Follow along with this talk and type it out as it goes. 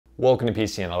Welcome to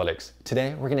PC Analytics.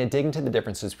 Today, we're going to dig into the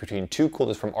differences between two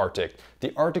coolers from Arctic,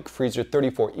 the Arctic Freezer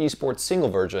 34 eSports single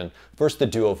version versus the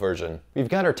duo version. We've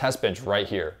got our test bench right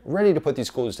here, ready to put these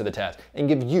coolers to the test and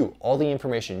give you all the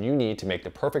information you need to make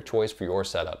the perfect choice for your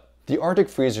setup. The Arctic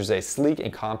Freezer is a sleek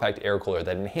and compact air cooler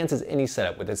that enhances any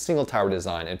setup with its single tower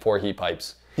design and 4 heat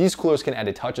pipes. These coolers can add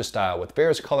a touch of style with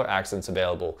various color accents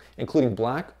available, including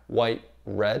black, white,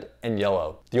 red, and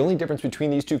yellow. The only difference between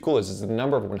these two coolers is the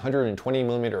number of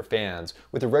 120mm fans,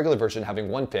 with the regular version having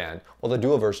 1 fan, while the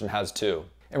duo version has 2.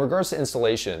 In regards to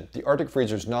installation, the Arctic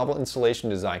Freezer's novel installation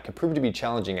design can prove to be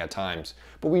challenging at times,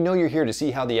 but we know you're here to see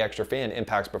how the extra fan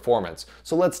impacts performance,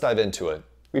 so let's dive into it.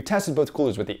 We've tested both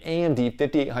coolers with the AMD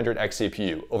 5800X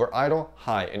CPU over idle,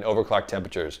 high, and overclock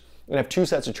temperatures, and have 2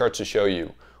 sets of charts to show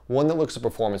you. One that looks at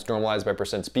performance normalized by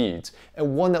percent speeds,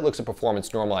 and one that looks at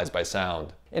performance normalized by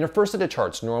sound. In our first set of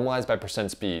charts normalized by percent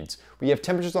speeds, we have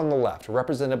temperatures on the left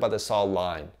represented by the solid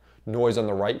line, noise on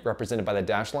the right represented by the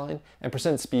dashed line, and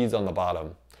percent speeds on the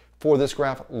bottom. For this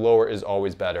graph, lower is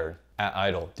always better. At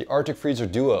idle, the Arctic Freezer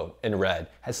Duo, in red,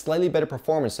 has slightly better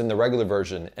performance than the regular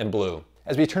version, in blue.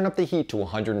 As we turn up the heat to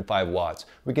 105 watts,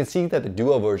 we can see that the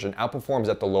Duo version outperforms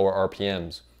at the lower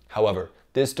RPMs. However,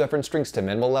 this difference shrinks to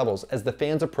minimal levels as the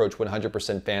fans approach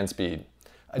 100% fan speed.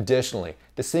 Additionally,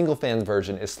 the single fan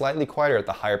version is slightly quieter at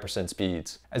the higher percent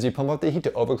speeds. As we pump up the heat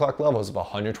to overclock levels of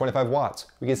 125 watts,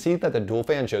 we can see that the dual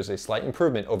fan shows a slight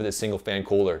improvement over the single fan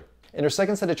cooler. In our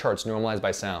second set of charts normalized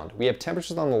by sound, we have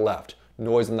temperatures on the left,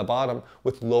 noise on the bottom,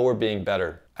 with lower being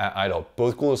better. At idle,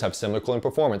 both coolers have similar cooling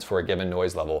performance for a given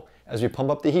noise level. As we pump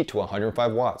up the heat to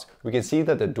 105 watts, we can see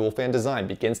that the dual fan design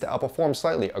begins to outperform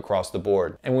slightly across the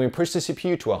board. And when we push the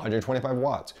CPU to 125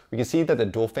 watts, we can see that the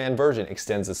dual fan version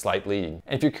extends a slight lead.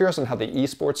 And if you're curious on how the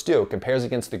eSports Duo compares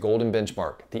against the golden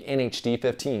benchmark, the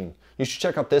NHD15, you should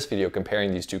check out this video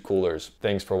comparing these two coolers.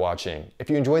 Thanks for watching. If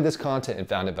you enjoyed this content and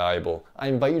found it valuable, I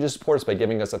invite you to support us by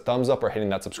giving us a thumbs up or hitting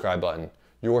that subscribe button.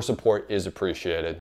 Your support is appreciated.